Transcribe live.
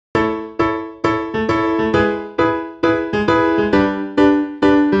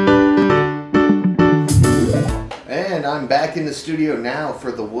back in the studio now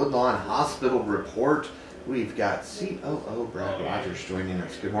for the Woodlawn Hospital Report. We've got COO Brad Rogers joining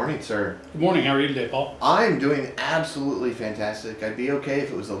us. Good morning, sir. Good morning. How are you today, Paul? I'm doing absolutely fantastic. I'd be okay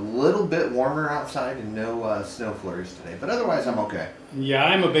if it was a little bit warmer outside and no snow flurries today, but otherwise I'm okay. Yeah,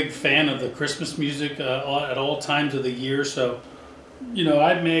 I'm a big fan of the Christmas music at all times of the year, so, you know,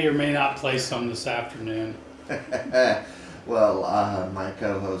 I may or may not play some this afternoon. Well, my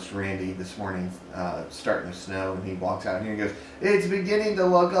co-host Randy this morning starting to snow, and he walks out here and goes, "It's beginning to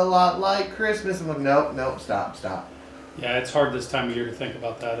look a lot like Christmas." I'm like, nope, stop. Yeah, it's hard this time of year to think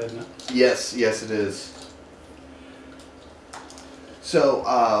about that, isn't it? Yes, it is. So,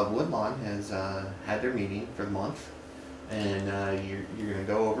 Woodlawn has had their meeting for the month, and you're going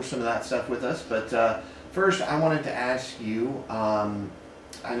to go over some of that stuff with us. But first, I wanted to ask you,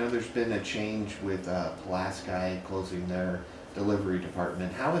 I know there's been a change with Pulaski closing their delivery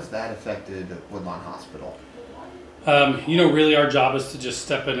department. How has that affected Woodlawn Hospital? You know, really our job is to just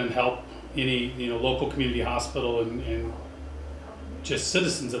step in and help any, local community hospital and just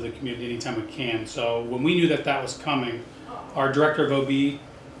citizens of the community anytime we can. So when we knew that was coming, our director of OB,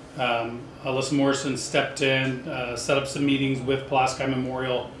 Alyssa Morrison, stepped in, set up some meetings with Pulaski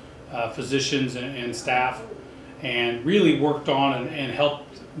Memorial physicians and staff, and really worked on and helped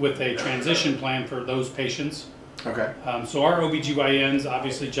with a transition plan for those patients. Okay. So our OBGYNs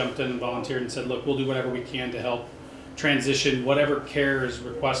obviously jumped in and volunteered and said, look, we'll do whatever we can to help transition whatever care is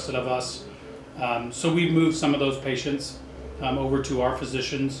requested of us. So we've moved some of those patients over to our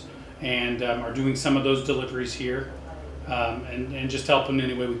physicians and are doing some of those deliveries here and just help them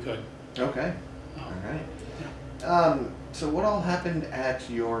any way we could. Okay. All right. Yeah. So what all happened at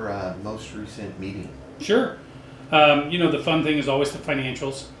your most recent meeting? Sure. The fun thing is always the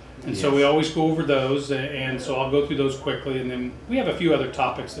financials. And so we always go over those, and so I'll go through those quickly, and then we have a few other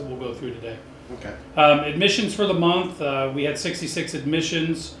topics that we'll go through today. Okay. Admissions for the month, we had 66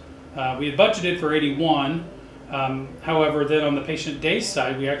 admissions. We had budgeted for 81. However, then on the patient days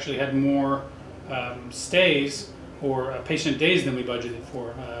side, we actually had more stays or patient days than we budgeted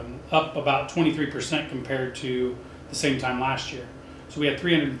for, up about 23% compared to the same time last year. So we had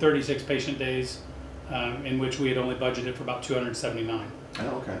 336 patient days, in which we had only budgeted for about 279.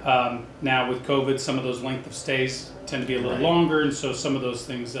 Oh, okay. Now with COVID, some of those length of stays tend to be a little longer, and so some of those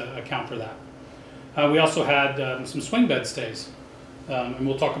things account for that. We also had some swing bed stays, and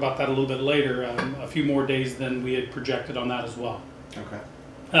we'll talk about that a little bit later, a few more days than we had projected on that as well.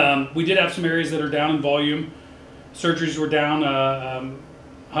 Okay. We did have some areas that are down in volume. Surgeries were down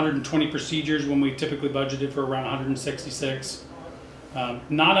 120 procedures when we typically budgeted for around 166.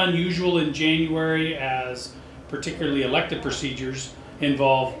 Not unusual in January, as particularly elective procedures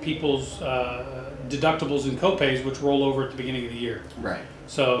involve people's deductibles and copays, which roll over at the beginning of the year. Right.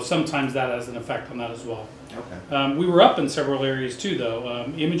 So sometimes that has an effect on that as well. Okay. We were up in several areas too, though.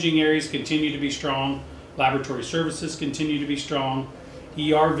 Imaging areas continue to be strong. Laboratory services continue to be strong.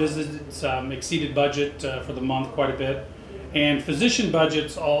 ER visits exceeded budget for the month quite a bit. And physician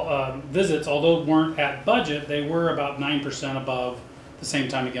budgets, visits, although weren't at budget, they were about 9% above the same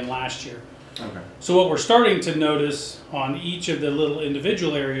time again last year. Okay. So what we're starting to notice on each of the little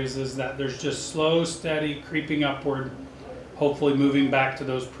individual areas is that there's just slow, steady creeping upward, hopefully moving back to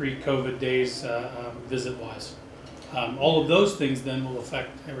those pre-COVID days visit-wise. All of those things then will affect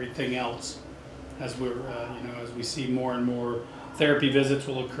everything else as we're, as we see more and more therapy visits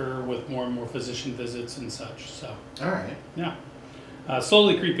will occur with more and more physician visits and such. So. All right. Yeah.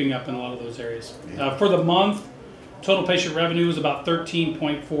 Slowly creeping up in a lot of those areas. Yeah. For the month, total patient revenue was about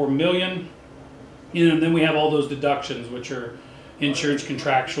 $13.4 million. And then we have all those deductions, which are insurance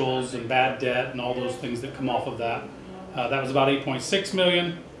contractuals and bad debt and all those things that come off of that. That was about $8.6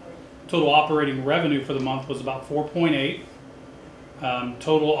 million. Total operating revenue for the month was about $4.8.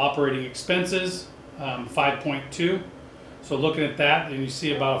 Total operating expenses, $5.2. So looking at that, and you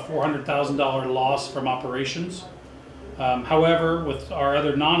see about a $400,000 loss from operations. However, with our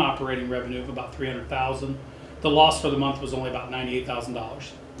other non-operating revenue of about $300,000, the loss for the month was only about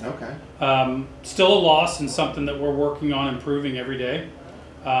 $98,000. Okay. Still a loss, and something that we're working on improving every day.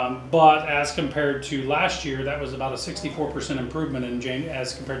 But as compared to last year, that was about a 64% improvement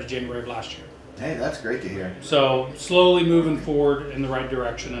as compared to January of last year. Hey, that's great to hear. So slowly moving forward in the right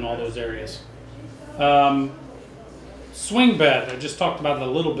direction in all those areas. Swing bed, I just talked about it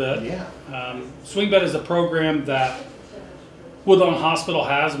a little bit. Yeah. Swing bed is a program that Woodlawn Hospital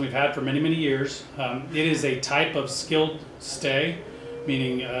has, and we've had for many, many years. It is a type of skilled stay,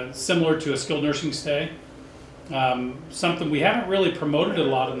 meaning similar to a skilled nursing stay. Something we haven't really promoted a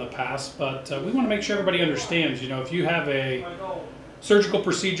lot in the past, but we want to make sure everybody understands. If you have a surgical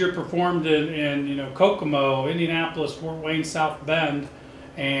procedure performed in you know, Kokomo, Indianapolis, Fort Wayne, South Bend,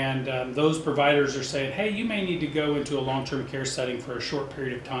 and those providers are saying, hey, you may need to go into a long-term care setting for a short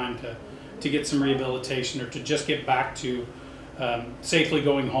period of time to get some rehabilitation or to just get back to safely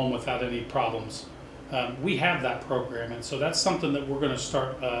going home without any problems. We have that program, and so that's something that we're going to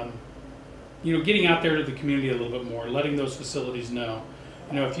start you know, getting out there to the community a little bit more, letting those facilities know.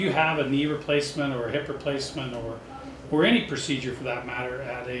 You know, if you have a knee replacement or a hip replacement or any procedure for that matter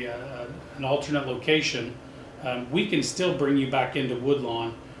at an alternate location, we can still bring you back into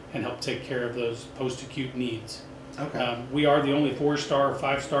Woodlawn and help take care of those post-acute needs. Okay. We are the only 4-star or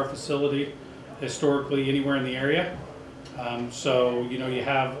 5-star facility historically anywhere in the area. So, you know, you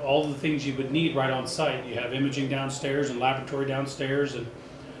have all the things you would need right on site. You have imaging downstairs and laboratory downstairs and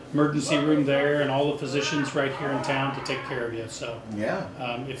emergency room there and all the physicians right here in town to take care of you. So, Yeah.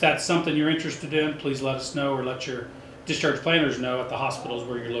 if that's something you're interested in, please let us know or let your discharge planners know at the hospitals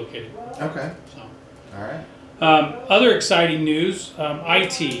where you're located. Okay. So, All right. other exciting news,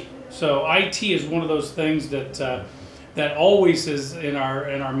 IT. So IT is one of those things that that always is in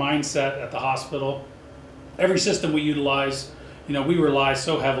our mindset at the hospital. Every system we utilize, you know, we rely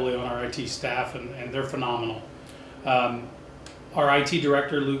so heavily on our IT staff, and they're phenomenal. Our IT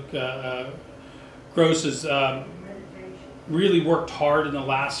director, Luke Gross, has really worked hard in the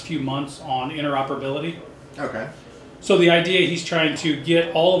last few months on interoperability. Okay. So the idea, he's trying to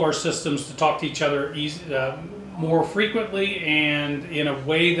get all of our systems to talk to each other more frequently and in a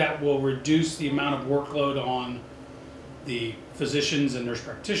way that will reduce the amount of workload on the physicians and nurse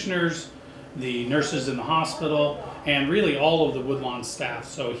practitioners, the nurses in the hospital, and really all of the Woodlawn staff.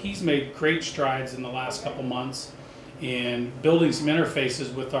 So he's made great strides in the last couple months in building some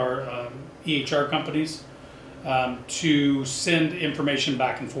interfaces with our EHR companies to send information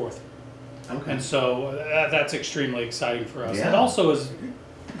back and forth. Okay. And so that's extremely exciting for us. Yeah. It also is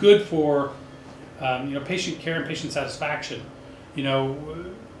good for you know, patient care and patient satisfaction. You know,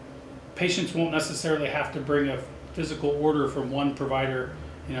 patients won't necessarily have to bring a physical order from one provider.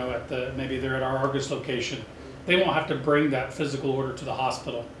 You know, maybe they're at our Argus location. They won't have to bring that physical order to the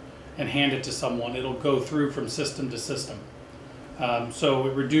hospital and hand it to someone. It'll go through from system to system. So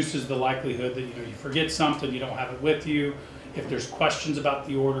it reduces the likelihood that, you know, you forget something, you don't have it with you. If there's questions about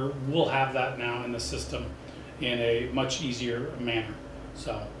the order, we'll have that now in the system in a much easier manner.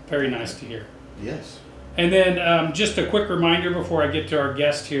 So very nice to hear. Yes. And then just a quick reminder before I get to our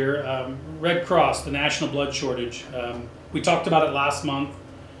guest here, Red Cross, the national blood shortage. We talked about it last month.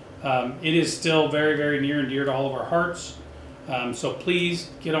 It is still very, very near and dear to all of our hearts. So please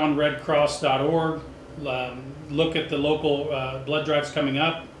get on redcross.org. Look at the local blood drives coming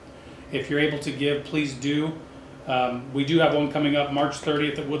up. If you're able to give, please do. We do have one coming up March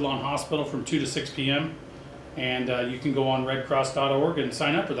 30th at Woodlawn Hospital from 2 to 6 p.m. And you can go on redcross.org and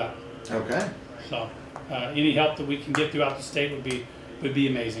sign up for that. Okay. So any help that we can get throughout the state would be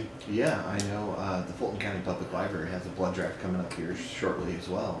amazing. Yeah, I know the Fulton County Public Library has a blood drive coming up here shortly as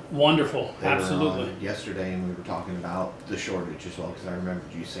well. Wonderful. They Absolutely. were on yesterday, and we were talking about the shortage as well, because I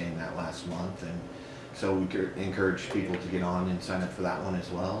remembered you saying that last month, and so we could encourage people to get on and sign up for that one as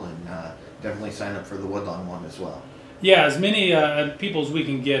well, and definitely sign up for the Woodlawn one as well. Yeah, as many people as we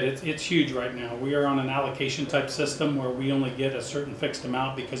can get. It's huge right now. We are on an allocation type system where we only get a certain fixed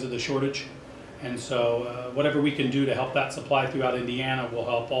amount because of the shortage. And so whatever we can do to help that supply throughout Indiana will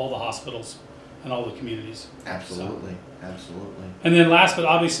help all the hospitals and all the communities. Absolutely, absolutely. And then last but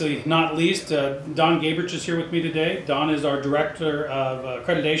obviously not least, Don Gabrich is here with me today. Don is our Director of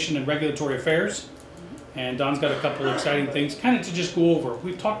Accreditation and Regulatory Affairs. And Don's got a couple of exciting things kind of to just go over.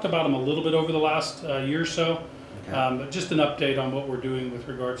 We've talked about them a little bit over the last year or so, Okay. but just an update on what we're doing with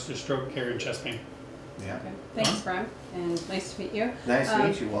regards to stroke care and chest pain. Yeah. Okay. Thanks, Brian, and nice to meet you. Nice to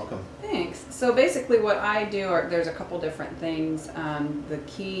meet you. Welcome. Thanks. So basically what I do, there's a couple different things. The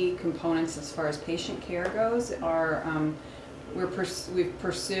key components as far as patient care goes are we've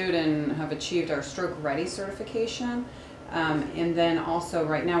pursued and have achieved our Stroke Ready certification. And then also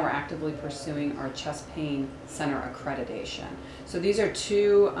right now we're actively pursuing our chest pain center accreditation. So these are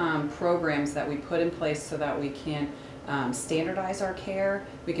two programs that we put in place so that we can standardize our care.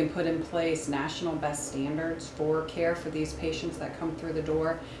 We can put in place national best standards for care for these patients that come through the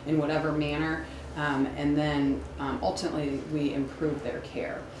door in whatever manner, and then ultimately we improve their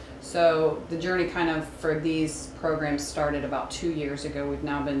care. So the journey kind of for these programs started about 2 years ago. We've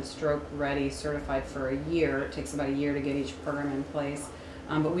now been Stroke Ready certified for a year. It takes about a year to get each program in place,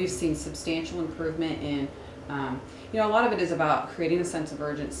 but we've seen substantial improvement in you know, a lot of it is about creating a sense of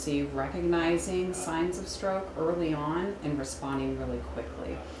urgency, recognizing signs of stroke early on, and responding really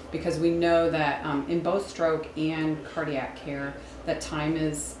quickly. because we know that in both stroke and cardiac care, that time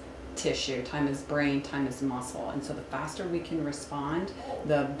is tissue, time is brain, time is muscle, and so the faster we can respond,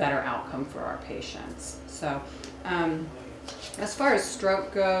 the better outcome for our patients. So as far as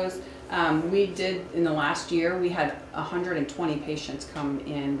stroke goes, we did, in the last year, we had 120 patients come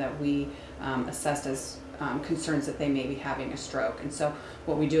in that we assessed as concerns that they may be having a stroke. And so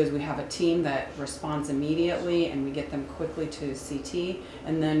what we do is we have a team that responds immediately, and we get them quickly to CT.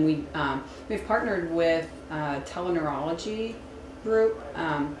 And then we've partnered with a teleneurology group,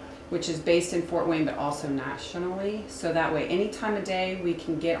 which is based in Fort Wayne but also nationally. So that way, any time of day we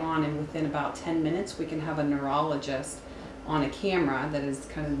can get on, and within about 10 minutes we can have a neurologist on a camera that is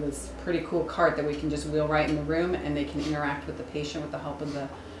kind of this pretty cool cart that we can just wheel right in the room, and they can interact with the patient with the help of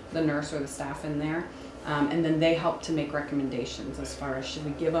the nurse or the staff in there. And then they help to make recommendations as far as, should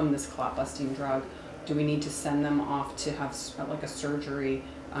we give them this clot busting drug? Do we need to send them off to have like a surgery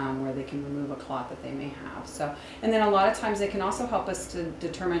where they can remove a clot that they may have? So, and then a lot of times they can also help us to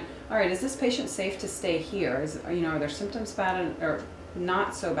determine, all right, is this patient safe to stay here? Are their symptoms bad or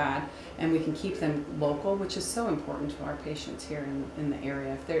not so bad? And we can keep them local, which is so important to our patients here in the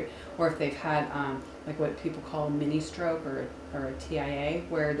area. If they've had like what people call a mini stroke or a TIA,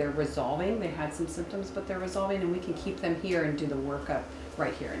 where they're resolving, they had some symptoms but they're resolving, and we can keep them here and do the workup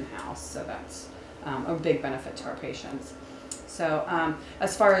right here in house. So that's a big benefit to our patients. So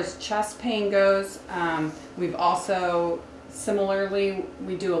as far as chest pain goes, we've also similarly,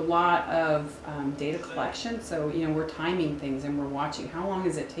 we do a lot of data collection. So we're timing things and we're watching how long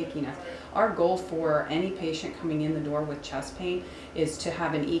is it taking us. Our goal for any patient coming in the door with chest pain is to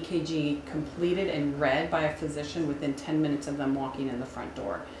have an EKG completed and read by a physician within 10 minutes of them walking in the front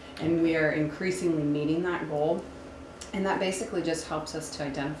door. And we are increasingly meeting that goal. And that basically just helps us to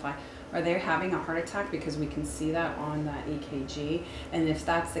identify, are they having a heart attack? Because we can see that on that EKG. And if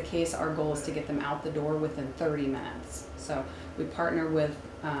that's the case, our goal is to get them out the door within 30 minutes. So we partner with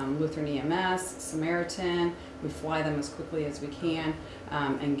Lutheran EMS, Samaritan. We fly them as quickly as we can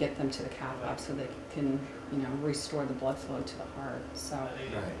and get them to the cath lab so they can, restore the blood flow to the heart. So,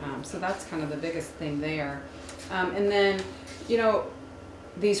 so that's kind of the biggest thing there. And then,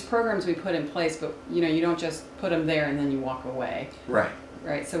 these programs we put in place, but you don't just put them there and then you walk away.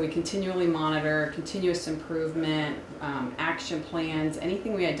 Right, so we continually monitor, continuous improvement, action plans,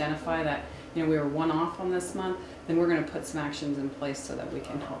 anything we identify that, we were one off on this month, then we're going to put some actions in place so that we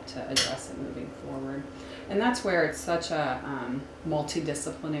can help to address it moving forward. And that's where it's such a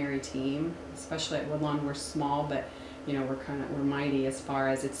multidisciplinary team, especially at Woodlawn. We're small, but we're mighty as far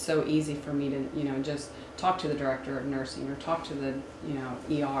as, it's so easy for me to just talk to the director of nursing or talk to the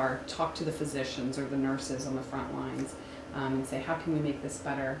ER, talk to the physicians or the nurses on the front lines. And say, how can we make this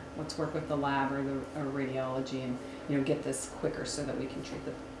better? Let's work with the lab or radiology and get this quicker so that we can treat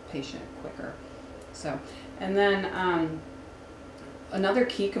the patient quicker. So, and then another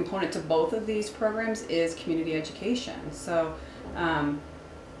key component to both of these programs is community education. So,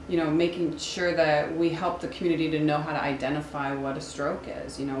 making sure that we help the community to know how to identify what a stroke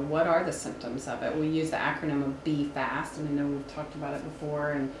is. What are the symptoms of it? We use the acronym of BFAST, and I know we've talked about it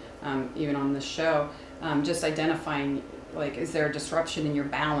before, and even on this show, just identifying, like, is there a disruption in your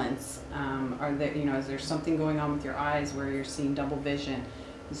balance? Is there something going on with your eyes where you're seeing double vision?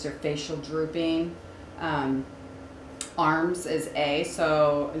 Is there facial drooping? Arms is A,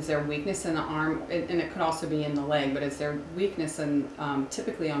 so is there weakness in the arm? And it could also be in the leg, but is there weakness in,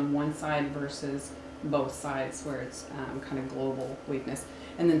 typically on one side versus both sides, where it's kind of global weakness?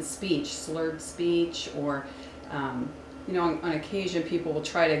 And then speech, slurred speech, or on occasion people will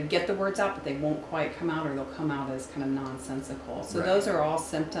try to get the words out, but they won't quite come out, or they'll come out as kind of nonsensical. So those are all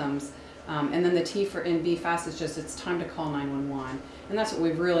symptoms. And then the T for in BFAST is just, it's time to call 911. And that's what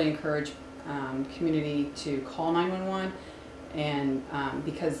we've really encouraged community to call 911. And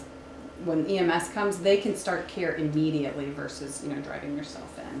because when EMS comes, they can start care immediately versus, driving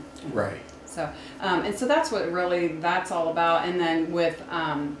yourself in. So, and so that's what really that's all about. And then with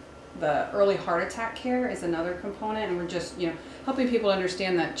the early heart attack care is another component, and we're just, helping people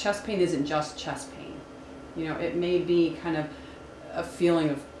understand that chest pain isn't just chest pain. It may be kind of a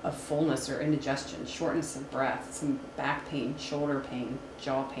feeling of fullness or indigestion, shortness of breath, some back pain, shoulder pain,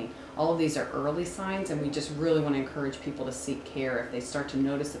 jaw pain. All of these are early signs, and we just really want to encourage people to seek care if they start to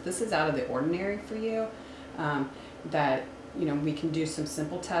notice that this is out of the ordinary for you, that we can do some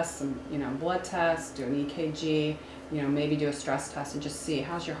simple tests, some blood tests, do an EKG, maybe do a stress test and just see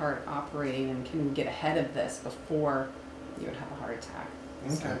how's your heart operating, and can we get ahead of this before you would have a heart attack.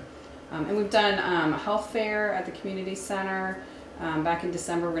 Okay. And we've done a health fair at the community center back in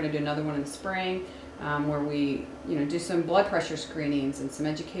December. We're going to do another one in the spring. where we, do some blood pressure screenings and some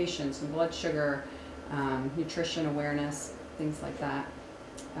education, some blood sugar, nutrition awareness, things like that.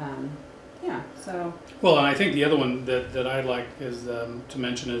 Yeah, so. Well, and I think the other one that I'd like is to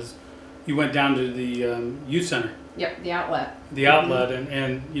mention is you went down to the youth center. Yep, the outlet. The outlet,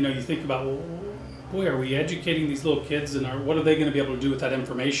 and you think about, well, boy, are we educating these little kids, and what are they going to be able to do with that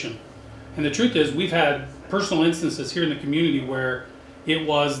information? And the truth is, we've had personal instances here in the community where it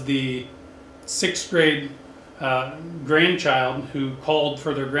was the 6th grade grandchild who called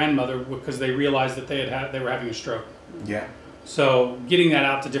for their grandmother because they realized that they were having a stroke. Yeah. So getting that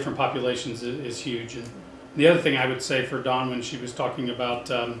out to different populations is huge. And the other thing I would say for Dawn when she was talking about,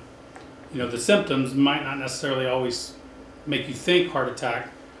 the symptoms might not necessarily always make you think heart attack.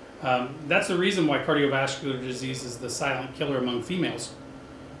 That's the reason why cardiovascular disease is the silent killer among females.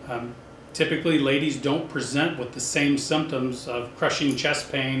 Typically, ladies don't present with the same symptoms of crushing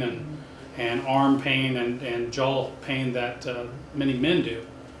chest pain and arm pain and jaw pain that many men do.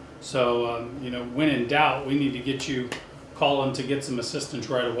 So, when in doubt, we need to get you calling to get some assistance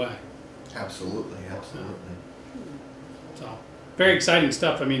right away. Absolutely, absolutely. So, very exciting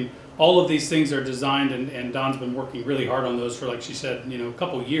stuff. I mean, all of these things are designed, and Dawn's been working really hard on those for, like she said, a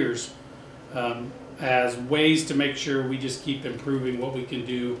couple years, as ways to make sure we just keep improving what we can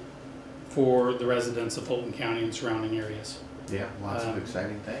do for the residents of Fulton County and surrounding areas. Yeah, lots of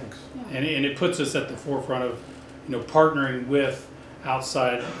exciting things. And it puts us at the forefront of, partnering with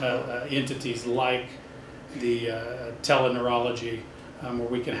outside entities like the teleneurology, where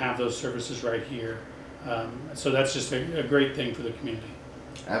we can have those services right here. So that's just a great thing for the community.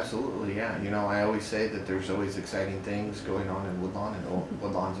 Absolutely, yeah. I always say that there's always exciting things going on in Woodlawn, and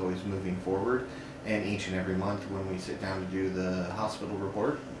Woodlawn's always moving forward. And each and every month when we sit down to do the hospital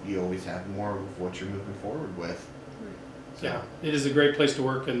report, you always have more of what you're moving forward with. So. Yeah, it is a great place to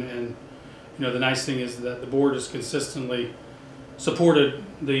work, and the nice thing is that the board has consistently supported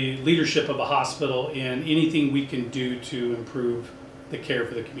the leadership of a hospital in anything we can do to improve the care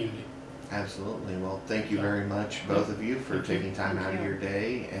for the community. Absolutely. Well, thank you very much, both of you, for taking time out of your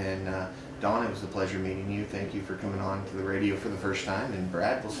day. And Dawn, it was a pleasure meeting you. Thank you for coming on to the radio for the first time. And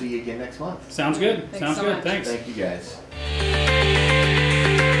Brad, we'll see you again next month. Sounds good. Thanks Sounds so good. much. Thanks. Thank you, guys.